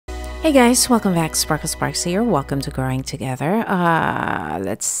Hey guys, welcome back. Sparkle Sparks here. Welcome to Growing Together.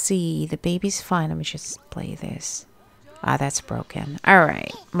 Let's see. The baby's fine. Let me just play this. That's broken.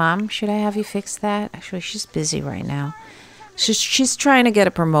 Alright. Mom, should I have you fix that? Actually, she's busy right now. She's trying to get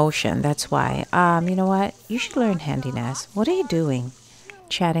a promotion. That's why. You know what? You should learn handiness. What are you doing?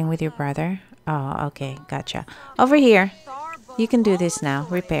 Chatting with your brother? Oh, okay. Gotcha. Over here. You can do this now.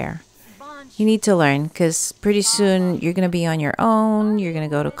 Repair. You need to learn because pretty soon you're going to be on your own. You're going to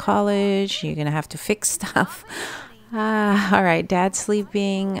go to college. You're going to have to fix stuff. All right, dad's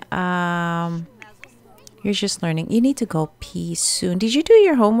sleeping. You're just learning. You need to go pee soon. Did you do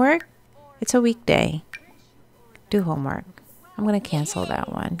your homework? It's a weekday. Do homework. I'm going to cancel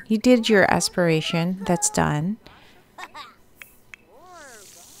that one. You did your aspiration. That's done.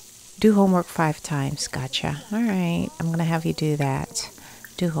 Do homework 5 times. Gotcha. All right. I'm going to have you do that.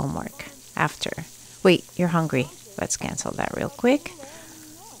 Do homework. After. Wait, you're hungry. Let's cancel that real quick.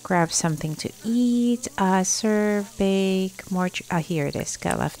 Grab something to eat. Serve, bake, more. Here it is.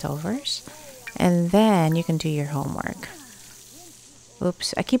 Got leftovers. And then you can do your homework.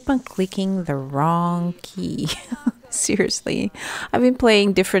 Oops, I keep on clicking the wrong key. Seriously. I've been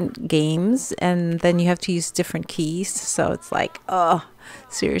playing different games and then you have to use different keys. So it's like, oh,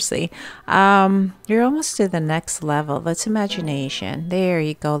 seriously. You're almost to the next level. That's imagination. There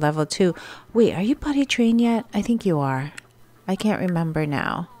you go, level 2. Wait, are you potty trained yet? I think you are. I can't remember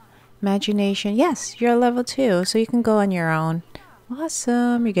now. Imagination. Yes, you're level 2, so you can go on your own.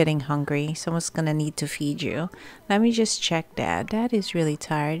 Awesome. You're getting hungry. Someone's gonna need to feed you. Let me just check Dad. Dad is really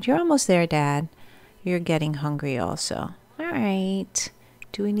tired. You're almost there, Dad. You're getting hungry also. All right.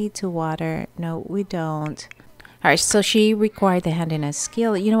 Do we need to water? No, we don't. All right, so she required the handiness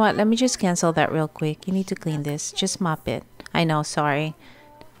skill. You know what? Let me just cancel that real quick. You need to clean this. Just mop it. I know, sorry.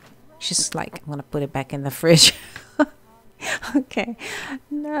 She's like, I'm going to put it back in the fridge. Okay.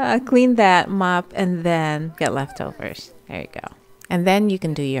 No, clean that, mop, and then get leftovers. There you go. And then you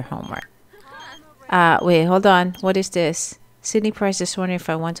can do your homework. Wait, hold on. What is this? Sydney Price is wondering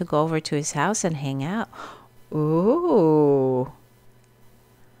if I want to go over to his house and hang out. Ooh.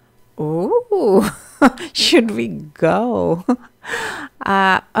 Ooh. Should we go?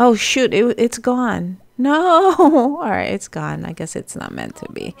 Oh, shoot. It's gone. No. All right, it's gone. I guess it's not meant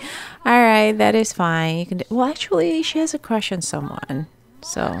to be. All right, that is fine. You can. Well, actually, she has a crush on someone.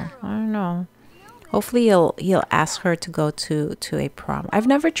 So, I don't know. Hopefully, he'll ask her to go to a prom. I've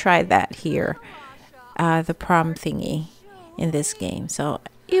never tried that here. The prom thingy in this game. So,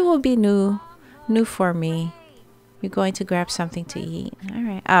 it will be new for me. You're going to grab something to eat. All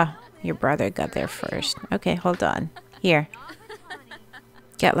right. Your brother got there first. Okay, hold on. Here.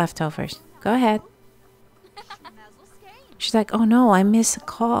 Get leftovers. Go ahead. She's like, oh no, I missed a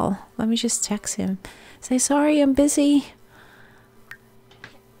call. Let me just text him. Say, sorry, I'm busy.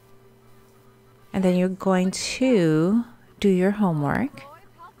 And then you're going to do your homework.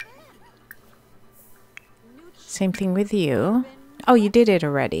 Same thing with you. Oh, you did it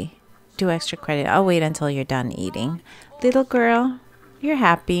already. Do extra credit. I'll wait until you're done eating. Little girl, you're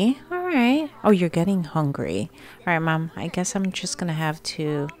happy. All right. Oh, you're getting hungry. All right, Mom. I guess I'm just going to have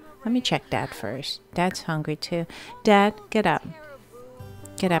to... Let me check Dad first. Dad's hungry too. Dad, get up.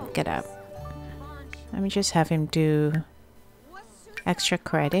 Get up, get up. Let me just have him do extra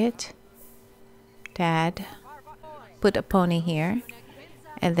credit. Dad, put a pony here.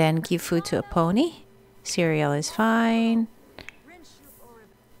 And then give food to a pony. Cereal is fine.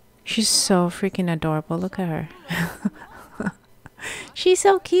 She's so freaking adorable. Look at her. She's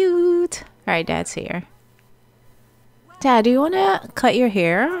so cute. All right, Dad's here. Dad, do you want to cut your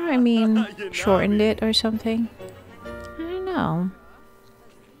hair? I mean, shorten it or something? I don't know.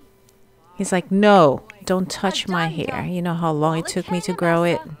 He's like, no, don't touch my hair. You know how long it took me to grow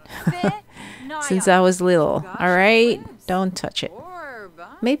it? Since I was little. All right? Don't touch it.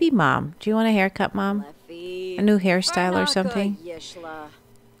 Maybe Mom. Do you want a haircut, Mom? A new hairstyle or something?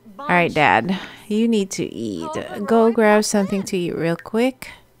 All right, Dad. You need to eat. Go grab something to eat real quick.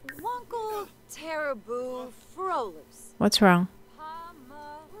 What's wrong?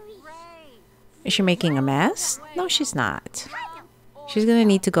 Is she making a mess? No, she's not. She's gonna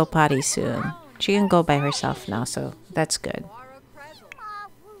need to go potty soon. She can go by herself now, so that's good.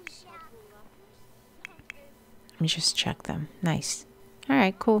 Let me just check them. Nice. All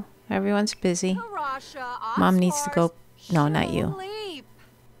right, cool. Everyone's busy. Mom needs to go. No, not you.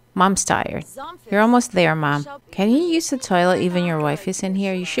 Mom's tired. You're almost there, Mom. Can you use the toilet even your wife is in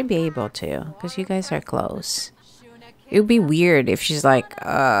here? You should be able to, because you guys are close. It would be weird if she's like,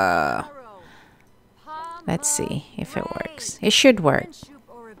 Let's see if it works. It should work.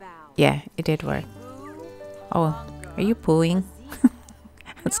 Yeah, it did work. Oh, are you pooing?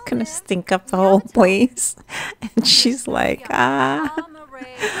 It's gonna stink up the whole place. And she's like, ah.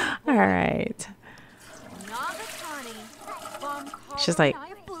 All right. She's like,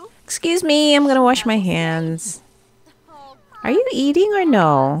 excuse me, I'm gonna wash my hands. Are you eating or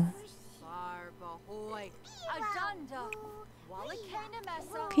no?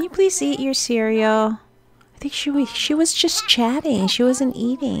 Can you please eat your cereal? I think she was just chatting. She wasn't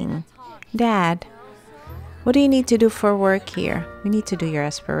eating. Dad, what do you need to do for work here? We need to do your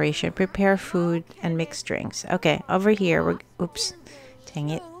aspiration. Prepare food and mix drinks. Okay, over here. Oops. Dang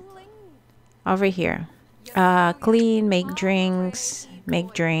it. Over here. Clean, make drinks,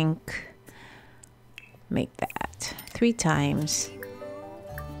 make drink. Make that 3 times.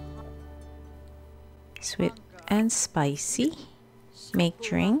 Sweet and spicy. Make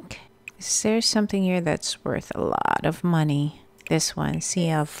drink. Is there something here that's worth a lot of money? This one,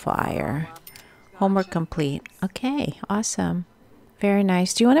 Sea of Fire. Homework complete. Okay, awesome. Very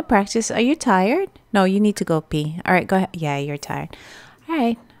nice. Do you want to practice? Are you tired? No, you need to go pee. All right, go ahead. Yeah, you're tired. All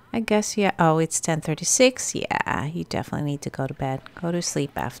right, I guess, yeah. Oh, it's 10:36. Yeah, you definitely need to go to bed. Go to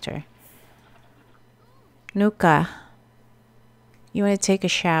sleep after. Nuka, you want to take a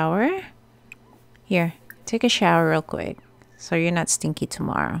shower? Here, take a shower real quick so you're not stinky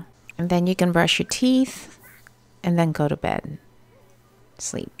tomorrow. And then you can brush your teeth and then go to bed.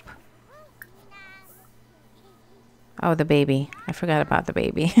 Sleep. Oh, the baby. I forgot about the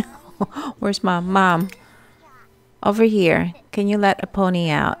baby. Where's mom? Mom, over here. Can you let a pony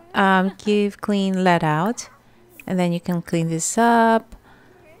out? Give clean let out. And then you can clean this up.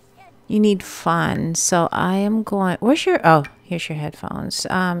 You need fun. So I am going... Where's your... Oh, here's your headphones.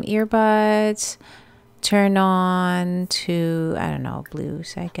 Earbuds. Turn on to, I don't know,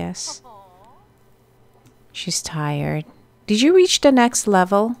 blues, I guess. She's tired. Did you reach the next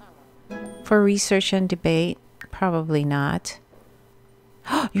level for research and debate? Probably not.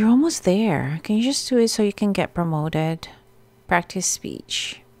 You're almost there. Can you just do it so you can get promoted? Practice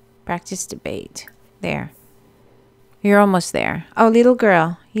speech. Practice debate. There. You're almost there. Oh, little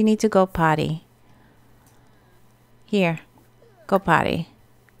girl, you need to go potty. Here. Go potty.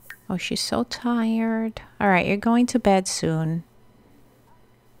 Oh, she's so tired. All right, you're going to bed soon.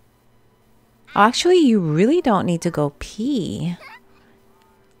 Oh, actually, you really don't need to go pee.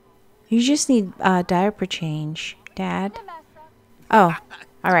 You just need a diaper change, Dad. Oh,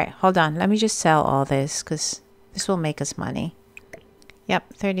 all right. Hold on. Let me just sell all this because this will make us money.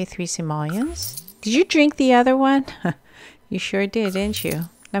 Yep, 33 simoleons. Did you drink the other one? You sure did, didn't you?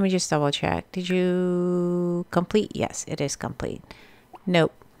 Let me just double check. Did you complete? Yes, it is complete.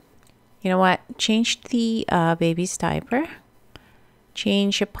 Nope. You know what? Change the baby's diaper.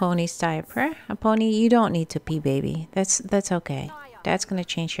 Change a pony's diaper. A pony, you don't need to pee, baby. That's okay. Dad's gonna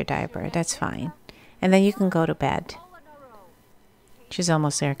change your diaper. That's fine. And then you can go to bed. She's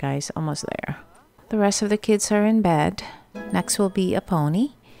almost there, guys. Almost there. The rest of the kids are in bed. Next will be a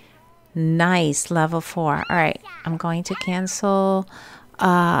pony. Nice, level 4. All right, I'm going to cancel.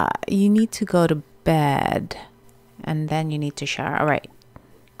 You need to go to bed. And then you need to shower. All right.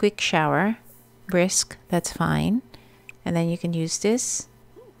 Quick shower, brisk, that's fine. And then you can use this.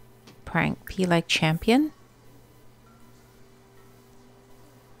 Prank pee like champion.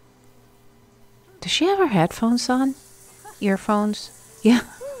 Does she have her headphones on? Earphones? Yeah,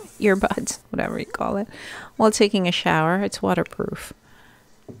 earbuds, whatever you call it. While taking a shower, it's waterproof.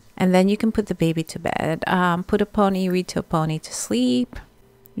 And then you can put the baby to bed. Put a pony, read to a pony to sleep.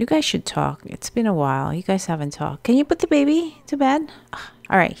 You guys should talk. It's been a while. You guys haven't talked. Can you put the baby to bed?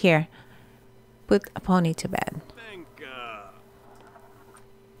 All right, here. Put a pony to bed.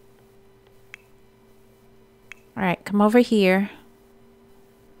 All right, come over here.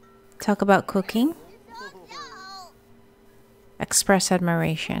 Talk about cooking. Express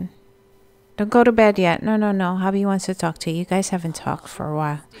admiration. Don't go to bed yet. No, no, no. Hubby wants to talk to you. You guys haven't talked for a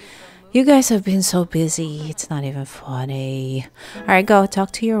while. You guys have been so busy. It's not even funny. All right, go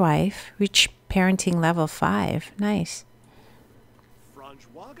talk to your wife. Reach parenting level 5. Nice.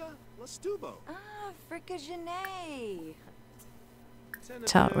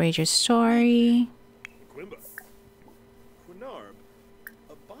 Tell outrageous story.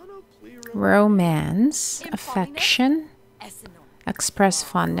 Romance. Affection. Express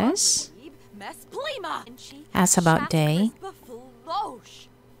fondness. Ask about day.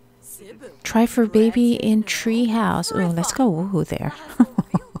 Try for baby in tree house. Oh, let's go woohoo there.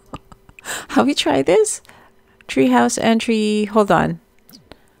 Have we tried this? Treehouse entry. Hold on.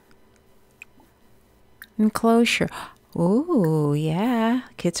 Enclosure. Oh, yeah.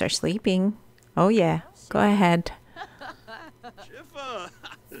 Kids are sleeping. Oh, yeah. Go ahead.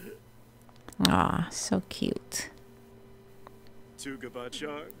 Aw, so cute.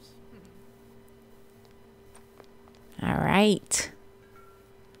 All right.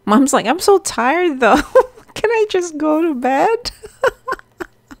 Mom's like, I'm so tired though. Can I just go to bed?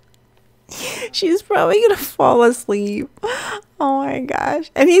 She's probably gonna fall asleep. Oh my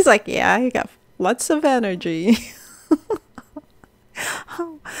gosh. And he's like, yeah, you got lots of energy.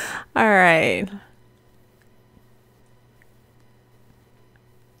 All right.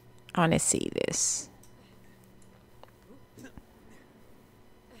 I want to see this.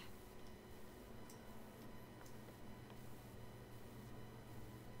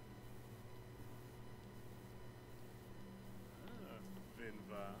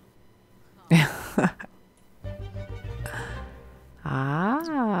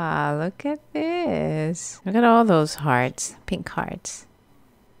 Ah, look at this. Look at all those hearts, pink hearts.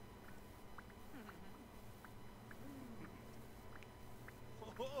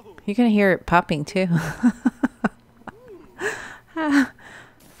 You can hear it popping too.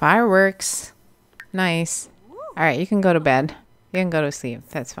 Fireworks. Nice. All right, you can go to bed. You can go to sleep.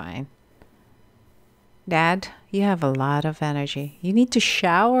 That's fine. Dad, you have a lot of energy. You need to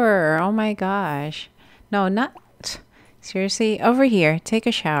shower. Oh my gosh. No, not... Seriously? Over here. Take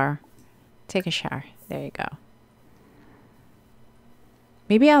a shower. Take a shower. There you go.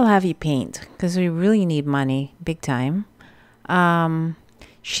 Maybe I'll have you paint because we really need money. Big time.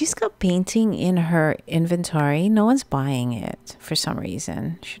 She's got painting in her inventory. No one's buying it for some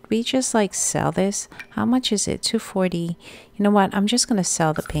reason. Should we just like sell this? How much is it? $240. You know what? I'm just going to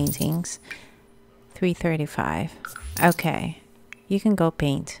sell the paintings. $335. Okay. You can go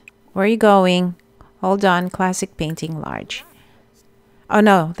paint. Where are you going? Hold on. Classic painting large. Oh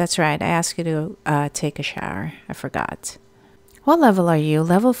no, that's right. I asked you to take a shower. I forgot. What level are you?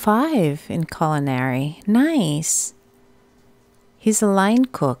 Level 5 in culinary. Nice. He's a line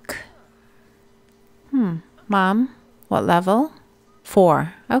cook. Mom, what level?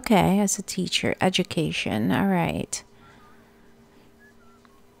 4. Okay, as a teacher. Education. All right.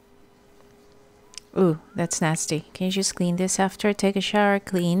 Ooh, that's nasty. Can you just clean this after? Take a shower,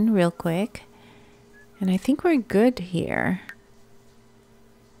 clean real quick. And I think we're good here.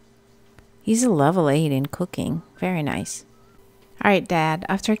 He's a level 8 in cooking. Very nice. All right, Dad.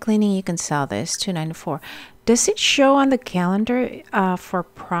 After cleaning, you can sell this. $294. Does it show on the calendar for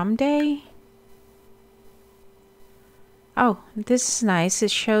prom day? Oh, this is nice.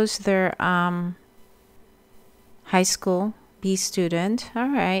 It shows their high school B student. All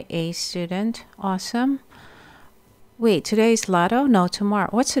right, A student. Awesome. Wait, today's Lotto? No, tomorrow.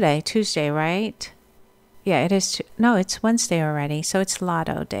 What's today? Tuesday, right? Yeah, it is. No, it's Wednesday already. So it's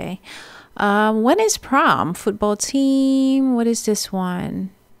Lotto day. When is prom? Football team. What is this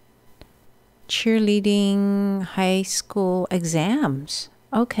one? Cheerleading, high school exams.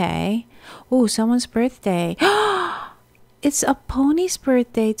 Okay. Oh, someone's birthday. It's a pony's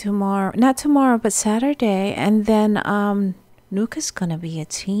birthday tomorrow. Not tomorrow, but Saturday. And then Nuka's gonna be a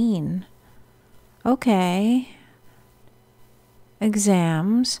teen. Okay.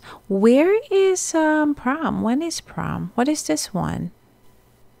 Exams. Where is prom? When is prom? What is this one?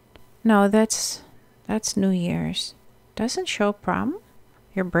 No, that's New Year's. Doesn't show prom.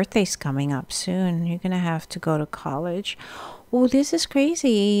 Your birthday's coming up soon. You're gonna have to go to college. Oh, this is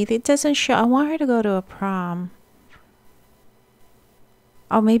crazy. It doesn't show. I want her to go to a prom.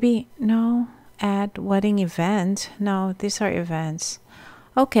 Oh, maybe no. Add wedding event. No, these are events.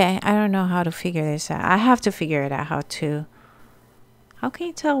 Okay, I don't know how to figure this out. I have to figure it out how to. How can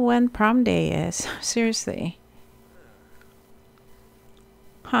you tell when prom day is? Seriously.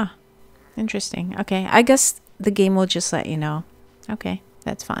 Huh. Interesting. Okay, I guess the game will just let you know. Okay,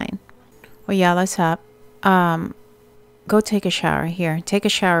 that's fine. Well, yeah, let's up. Go take a shower. Here, take a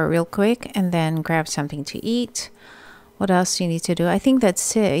shower real quick and then grab something to eat. What else do you need to do? I think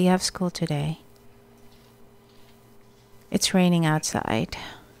that's it. You have school today. It's raining outside.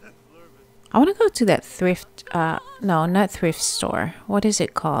 I want to go to that thrift, no, not thrift store. What is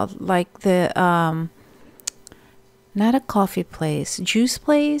it called? Like the, not a coffee place, juice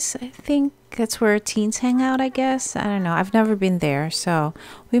place, I think. That's where teens hang out, I guess. I don't know. I've never been there, so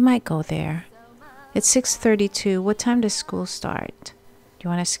we might go there. It's 6:32. What time does school start? Do you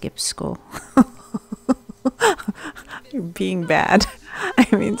want to skip school? You're being bad. I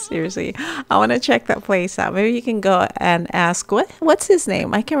mean, seriously. I want to check that place out. Maybe you can go and ask, what's his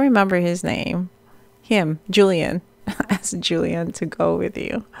name? I can't remember his name. Him, Julian. Ask Julian to go with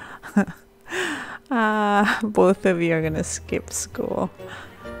you. Both of you are going to skip school.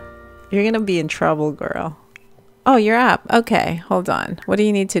 You're going to be in trouble, girl. Oh, you're up. Okay, hold on. What do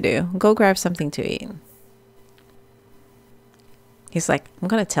you need to do? Go grab something to eat. He's like, I'm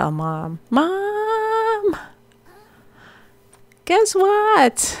going to tell Mom. Mom! Guess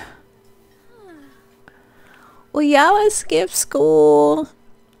what? Uyala skipped school.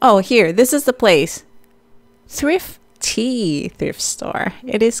 Oh, here. This is the place. Thrift store.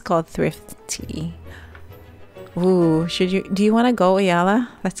 It is called Thrift Tea. Ooh, do you want to go, Uyala?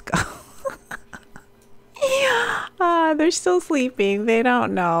 Let's go. They're still sleeping. They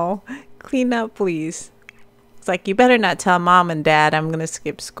don't know. Clean up, please. It's like, you better not tell mom and dad I'm gonna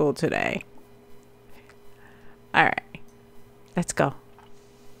skip school today. All right, let's go.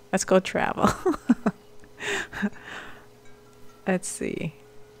 Let's go travel. Let's see.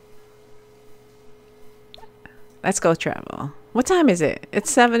 Let's go travel. What time is it?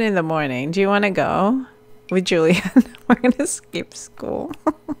 It's 7 in the morning. Do you want to go with Julian? We're gonna skip school.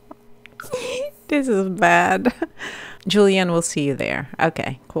 This is bad. Julian will see you there.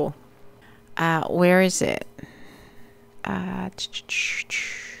 Okay, cool. Where is it?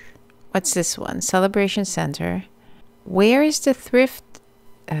 What's this one? Celebration Center. Where is the thrift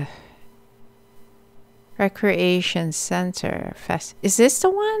recreation center fest? Is this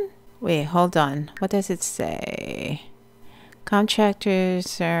the one? Wait, hold on. What does it say?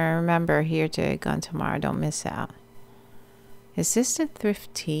 Contractors remember here to go on tomorrow. Don't miss out. Is this the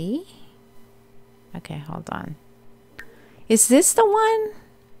thrift tea? Okay, hold on. Is this the one?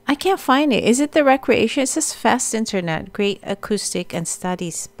 I can't find it. Is it the recreation? It says Fest Internet. Great acoustic and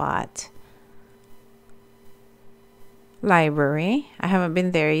study spot. Library. I haven't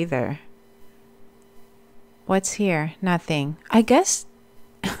been there either. What's here? Nothing. I guess.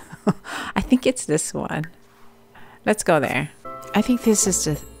 I think it's this one. Let's go there. I think this is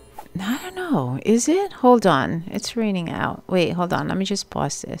the. I don't know. Is it? Hold on. It's raining out. Wait, hold on. Let me just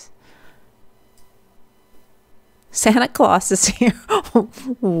pause this. Santa Claus is here.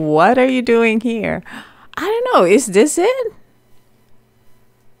 What are you doing here? I don't know. Is this it?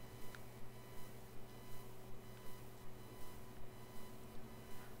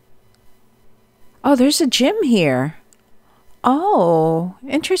 Oh, there's a gym here. Oh,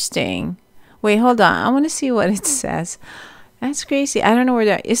 interesting. Wait, hold on. I want to see what it says. That's crazy. I don't know where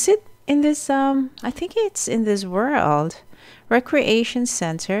that is. It in this I think it's in this world. Recreation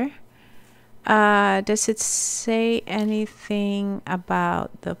Center. Does it say anything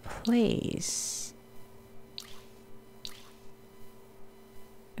about the place?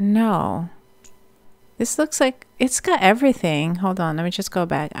 No. This looks like it's got everything. Hold on, let me just go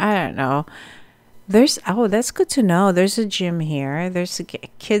back. I don't know. There's, oh, that's good to know. There's a gym here. There's a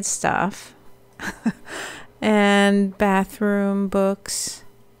kid stuff. And bathroom books.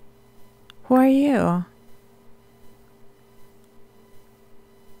 Who are you?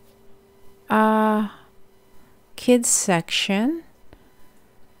 Kids section.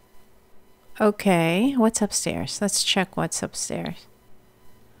 Okay, what's upstairs? Let's check what's upstairs.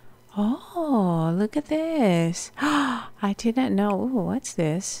 Oh, look at this. I didn't know. Ooh, what's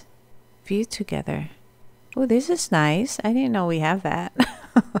this? View together. Oh, this is nice. I didn't know we have that.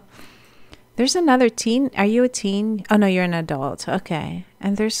 There's another teen. Are you a teen? Oh, no, you're an adult. Okay.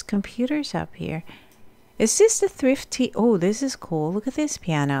 And there's computers up here. Is this the thrifty? Oh, this is cool. Look at this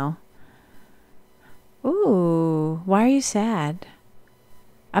piano. Ooh, why are you sad?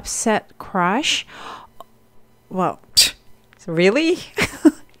 Upset crush? Well, really?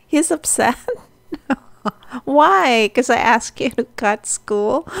 He's upset? Why? Because I asked you to cut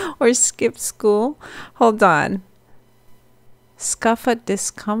school or skip school? Hold on. Scuff at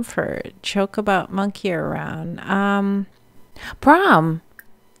discomfort. Joke about monkey around. Prom.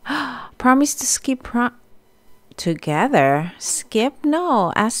 Promise to skip prom. Together? Skip?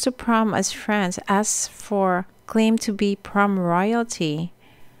 No. Ask to prom as friends. Ask for claim to be prom royalty.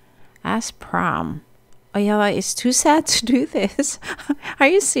 Ask prom. Oyala is too sad to do this. Are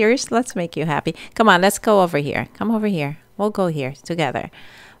you serious? Let's make you happy. Come on, let's go over here. Come over here. We'll go here together.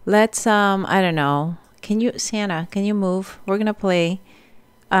 Let's, I don't know. Can you, Santa, can you move? We're gonna play.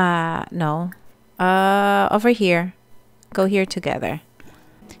 No. Over here. Go here together.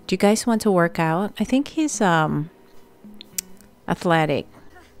 Do you guys want to work out? I think he's, athletic.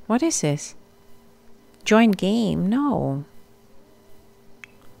 What is this? Join game. No.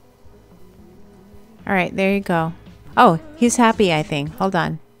 All right, there you go. Oh, he's happy, I think. Hold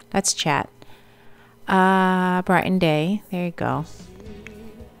on. Let's chat. Brighten day. There you go.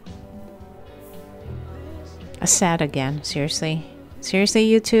 Sad again. Seriously? Seriously,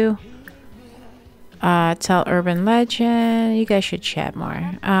 you two? Tell urban legend. You guys should chat more.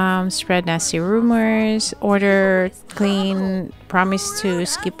 Spread nasty rumors. Order clean. Promise to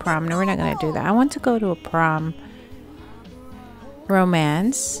skip prom. No, we're not going to do that. I want to go to a prom.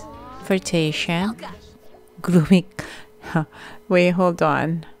 Romance. Flirtation. Gloomy. Wait, hold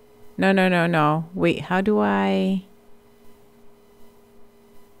on. No. Wait, how do I...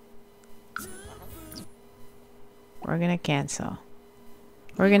 we're gonna cancel.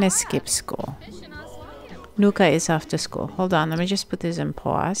 We're gonna skip school. Nuka is off to school. Hold on, let me just put this in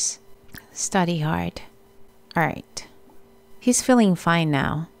pause. Study hard. All right. He's feeling fine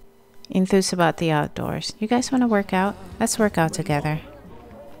now. Enthused about the outdoors. You guys want to work out? Let's work out together.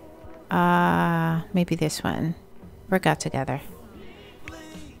 Maybe this one. Work out together.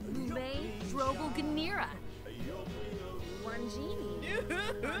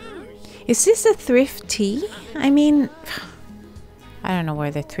 Is this a thrift tea? I mean, I don't know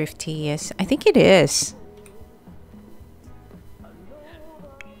where the thrift tea is. I think it is.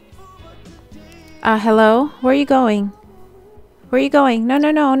 Hello? Where are you going? Where are you going? No,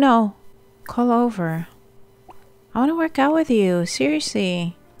 no, no, no. Call over. I want to work out with you.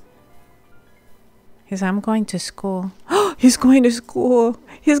 Seriously. Because I'm going to school. Oh, he's going to school.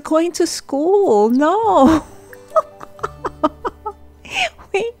 He's going to school. No.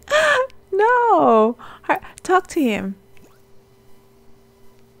 Wait. No. Talk to him.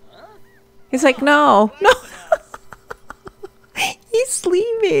 He's like, no. No. He's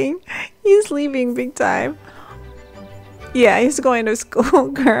leaving. He's leaving big time. Yeah, he's going to school,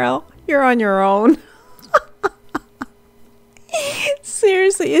 girl. You're on your own.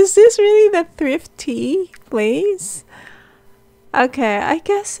 Seriously, is this really the thrift tea place? Okay, I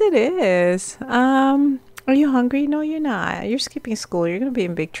guess it is. Are you hungry? No, you're not. You're skipping school. You're gonna be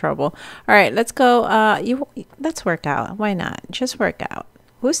in big trouble. All right, let's go. Let's work out. Why not? Just work out.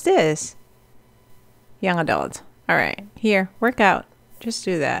 Who's this? Young adult. All right, here, work out. Just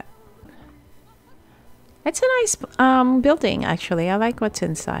do that. It's a nice building, actually. I like what's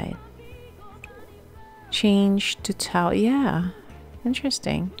inside. Change to towel. Yeah,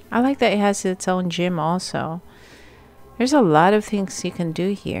 interesting. I like that it has its own gym also. There's a lot of things you can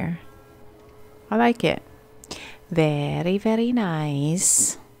do here. I like it. Very, very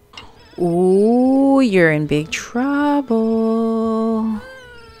nice. Ooh, you're in big trouble.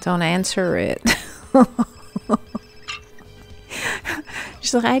 Don't answer it.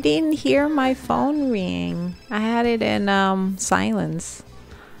 She's like, I didn't hear my phone ring. I had it in silence.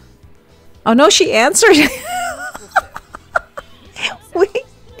 Oh no, she answered. Wait,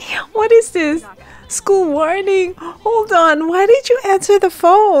 what is this? School warning. Hold on, why did you answer the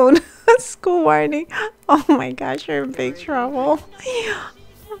phone? School warning. Oh my gosh, you're in big trouble.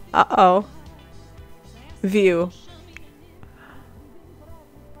 Uh-oh. View.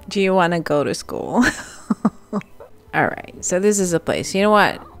 Do you want to go to school? All right, so this is a place. You know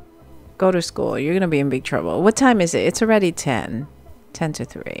what? Go to school. You're going to be in big trouble. What time is it? It's already 10. 10 to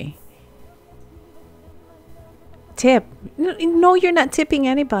 3. Tip. No, you're not tipping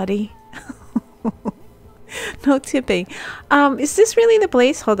anybody. No tipping. Is this really the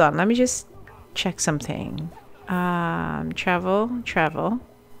place? Hold on. Let me just check something. Travel.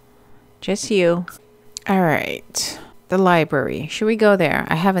 Just you. All right. The library. Should we go there?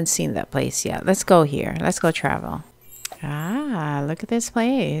 I haven't seen that place yet. Let's go here. Let's go travel. Ah, look at this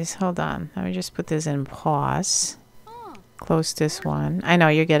place. Hold on. Let me just put this in pause. Close this one. I know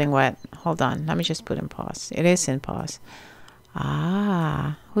you're getting wet. Hold on. Let me just put in pause. It is in pause.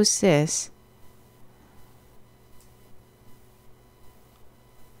 Ah, who's this?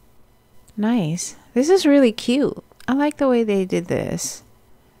 Nice. This is really cute. I like the way they did this.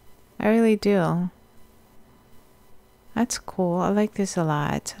 I really do. That's cool. I like this a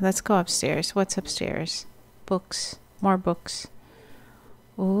lot. Let's go upstairs. What's upstairs? Books. More books.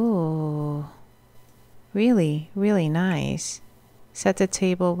 Ooh. Really, really nice. Set the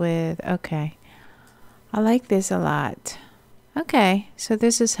table with... Okay. I like this a lot. Okay. So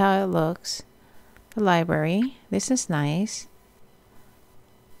this is how it looks. The library. This is nice.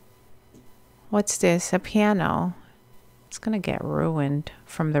 What's this? A piano. It's gonna get ruined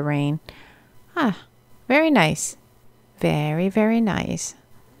from the rain. Ah. Very nice. Very, very nice.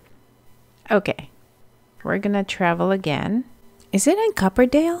 Okay. We're gonna travel again. Is it in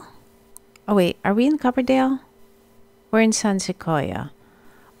Copperdale? Oh wait, are we in Copperdale? We're in San Sequoia.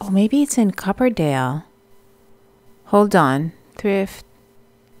 Oh, maybe it's in Copperdale. Hold on. Thrift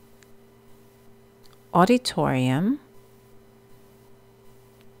Auditorium.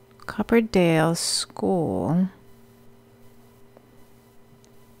 Copperdale School.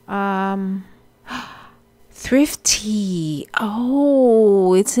 Thrifty.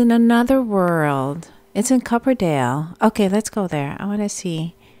 Oh, it's in another world. It's in Copperdale. Okay, let's go there. I want to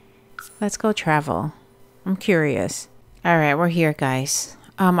see. Let's go travel. I'm curious. All right, we're here, guys.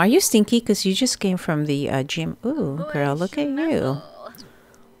 Are you stinky? Because you just came from the gym. Ooh, girl, look at you.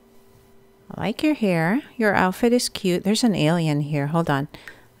 I like your hair. Your outfit is cute. There's an alien here. Hold on.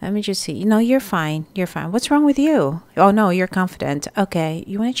 Let me just see. No, you're fine. You're fine. What's wrong with you? Oh, no, you're confident. Okay,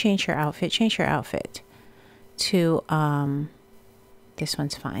 you want to change your outfit? Change your outfit to, this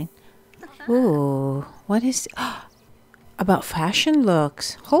one's fine. Ooh, what is, about fashion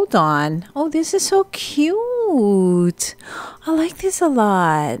looks. Hold on. Oh, this is so cute. I like this a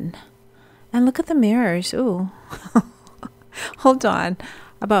lot. And look at the mirrors. Ooh. Hold on.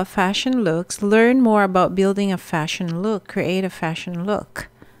 About fashion looks. Learn more about building a fashion look. Create a fashion look.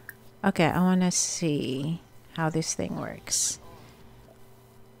 Okay, I want to see how this thing works.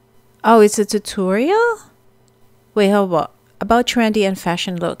 Oh, it's a tutorial? Wait, how about trendy and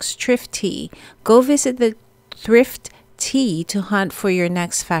fashion looks? Thrift Tea. Go visit the Thrift Tea to hunt for your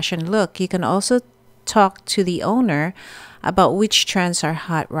next fashion look. You can also talk to the owner about which trends are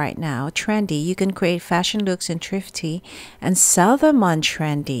hot right now. Trendy. You can create fashion looks in Thrift Tea and sell them on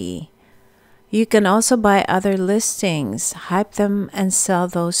Trendy. You can also buy other listings, hype them, and sell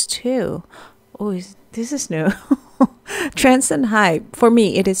those too. Oh, this is new. Trends and hype. For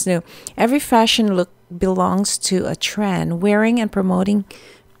me, it is new. Every fashion look belongs to a trend. Wearing and promoting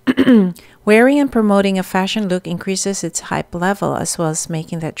a fashion look increases its hype level as well as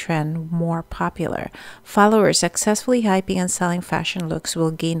making that trend more popular. Followers. Successfully hyping and selling fashion looks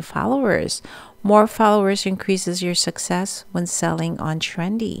will gain followers. More followers increases your success when selling on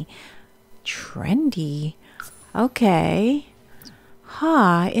Trendy. Trendy? Okay.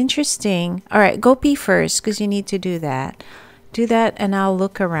 Huh, interesting. All right, go pee first because you need to do that. Do that and I'll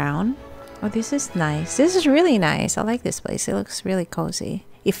look around. Oh, this is nice. This is really nice. I like this place. It looks really cozy.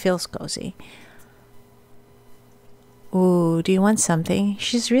 It feels cozy. Ooh, do you want something?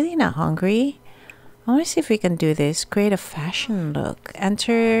 She's really not hungry. I want to see if we can do this. Create a fashion look.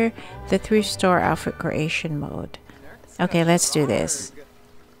 Enter the thrift store outfit creation mode. Okay, let's do this.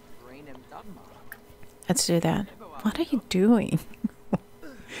 Let's do that. What are you doing?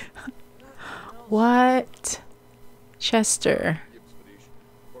 What? Chester.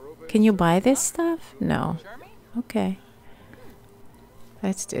 Can you buy this stuff? No. Okay.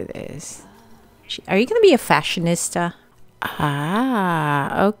 Let's do this. Are you going to be a fashionista?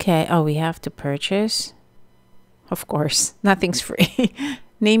 Ah, okay. Oh, we have to purchase? Of course. Nothing's free.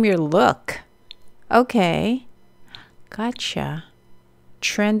 Name your look. Okay. Gotcha.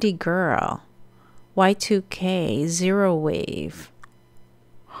 Trendy girl. Y2K. Zero wave.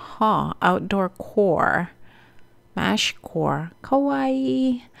 Huh. Outdoor core. Mash core.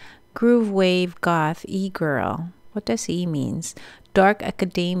 Kawaii. Groove wave goth. E-girl. What does E means? Dark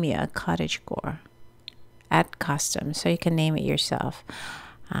academia. Cottage core. Add custom. So you can name it yourself.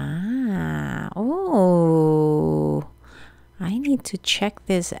 Ah. Oh. I need to check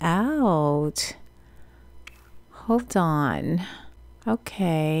this out. Hold on.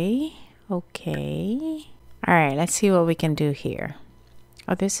 Okay. Okay. All right. Let's see what we can do here.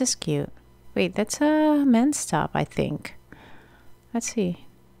 Oh, this is cute. Wait, that's a men's top, I think. Let's see.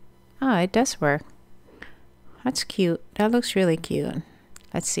 Oh, it does work. That's cute. That looks really cute.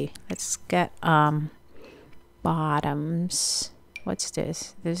 Let's see. Let's get bottoms. What's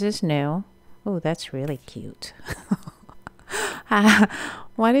this? This is new. Oh, that's really cute.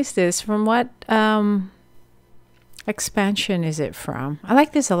 What is this? From what expansion is it from? I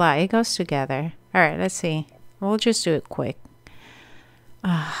like this a lot. It goes together. All right, let's see. We'll just do it quick. Do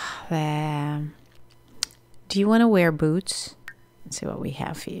you want to wear boots? Let's see what we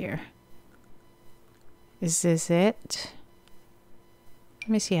have here. Is this it? Let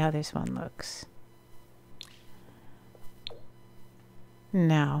me see how this one looks.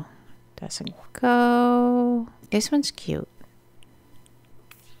 No, doesn't go. This one's cute.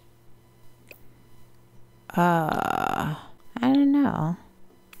 I don't know.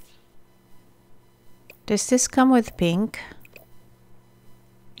 Does this come with pink?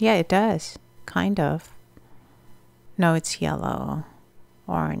 Yeah, it does. Kind of. No, it's yellow.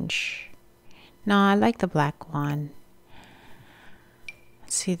 Orange. No, I like the black one.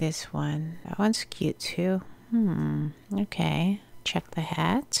 Let's see this one. That one's cute too. Okay. Check the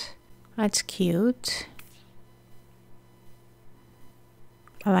hat. That's cute.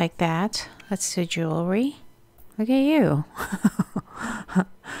 I like that. Let's do jewelry. Look at you.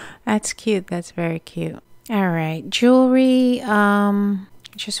 That's cute. That's very cute. All right. Jewelry.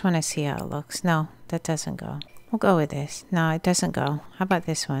 Just want to see how it looks. No, that doesn't go. We'll go with this. No, it doesn't go. How about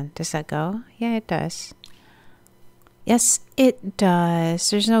this one? Does that go? Yeah, it does. Yes, it does.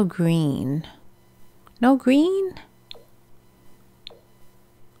 There's no green. No green?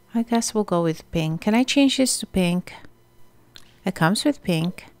 I guess we'll go with pink. Can I change this to pink? It comes with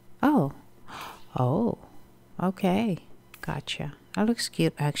pink. Oh. Oh. Okay. Gotcha. That looks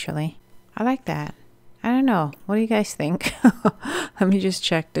cute, actually. I like that. I don't know. What do you guys think? Let me just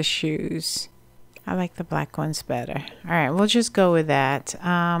check the shoes. I like the black ones better. All right, we'll just go with that.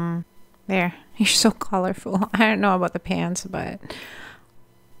 There. You're so colorful. I don't know about the pants, but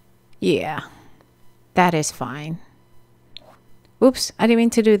yeah, that is fine. Oops, I didn't mean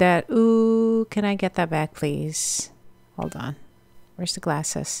to do that. Ooh, can I get that back, please? Hold on. Where's the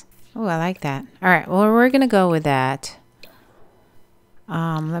glasses? Oh, I like that. All right, well, we're going to go with that.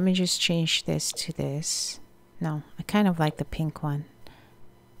 Let me just change this to this. No, I kind of like the pink one.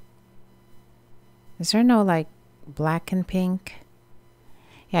 Is there no like black and pink?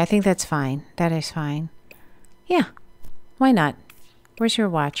 Yeah, I think that's fine. That is fine. Yeah, why not? Where's your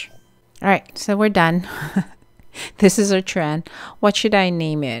watch? All right, so we're done. This is our trend. What should I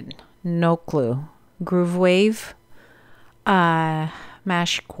name it? No clue. Groove Wave?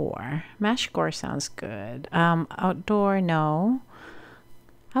 Mashcore. Mashcore sounds good. Outdoor, no.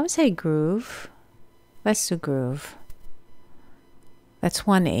 I would say groove. Let's do groove. That's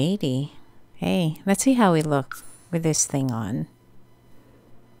 180. Hey, let's see how we look with this thing on.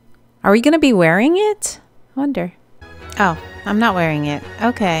 Are we going to be wearing it? I wonder. Oh, I'm not wearing it.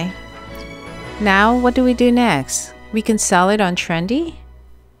 Okay. Now, what do we do next? We can sell it on Trendy?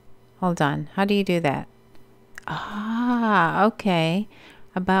 Hold on. How do you do that? Ah, okay.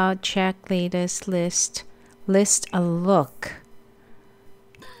 About, check, latest, list. List a look.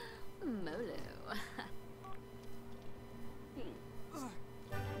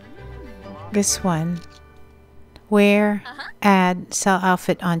 This one. Wear, add, sell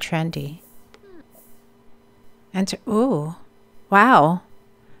outfit on Trendy. Enter. Ooh. Wow.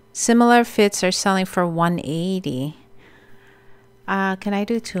 Similar fits are selling for 180. Can I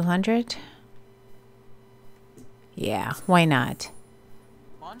do 200? Yeah, why not?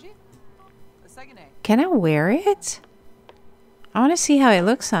 Can I wear it? I want to see how it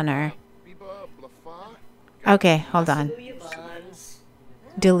looks on her. Okay, hold on.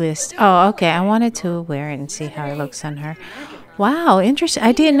 Do list. Oh, okay. I wanted to wear it and see how it looks on her. Wow, interesting.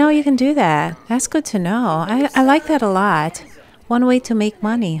 I didn't know you can do that. That's good to know. I like that a lot. One way to make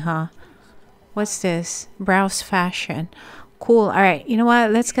money, huh? What's this? Browse fashion. Cool. All right. You know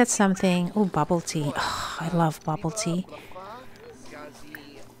what? Let's get something. Oh, bubble tea. Oh, I love bubble tea.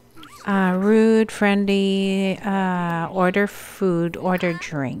 Rude, friendly, order food, order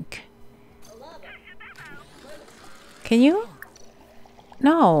drink. Can you?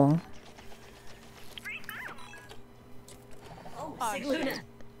 No.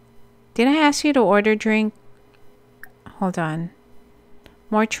 Did I ask you to order drink? Hold on.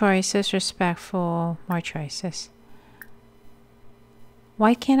 More choices, respectful, more choices.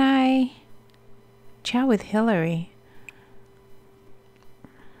 Why can't I chat with Hillary?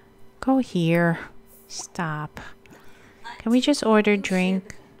 Go here. Stop. Can we just order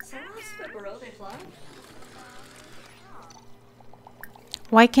drink?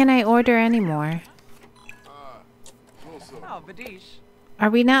 Why can't I order anymore? Are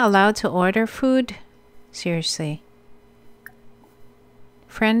we not allowed to order food? Seriously.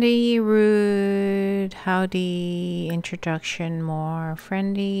 Friendly, rude, howdy, introduction, more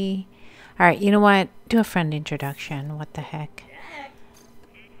friendly. All right, you know what? Do a friend introduction. What the heck?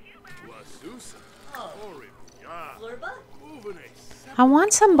 I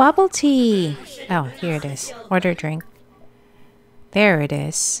want some bubble tea. Oh, here it is. Order drink. There it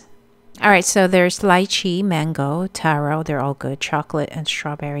is. All right, so there's lychee, mango, taro. They're all good. Chocolate and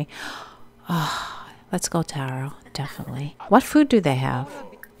strawberry. Oh, let's go taro. Definitely. What food do they have?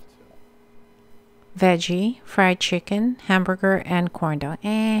 Veggie, fried chicken, hamburger, and corn dog.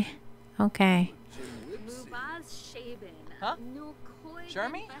 Okay. Huh?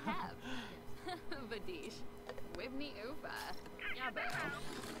 Jeremy?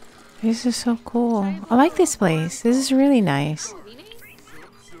 This is so cool. I like this place. This is really nice.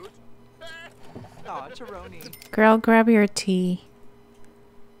 Girl, grab your tea.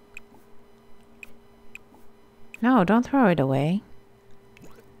 No, don't throw it away.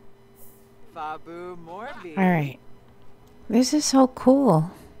 Alright. This is so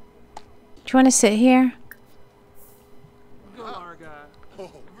cool. Do you want to sit here?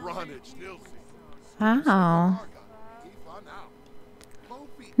 Oh.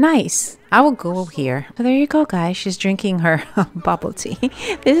 Nice. I will go here. So there you go, guys. She's drinking her bubble tea.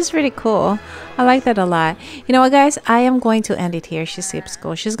 This is pretty cool. I like that a lot. You know what, guys? I am going to end it here. She skips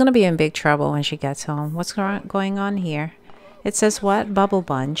school. She's going to be in big trouble when she gets home. What's going on here? It says what? Bubble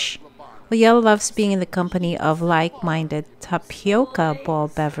Bunch. Liel loves being in the company of like-minded tapioca ball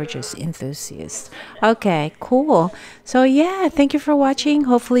beverages enthusiasts. Okay, cool. So yeah, thank you for watching.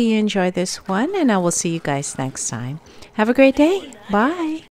 Hopefully you enjoyed this one, and I will see you guys next time. Have a great day. Bye.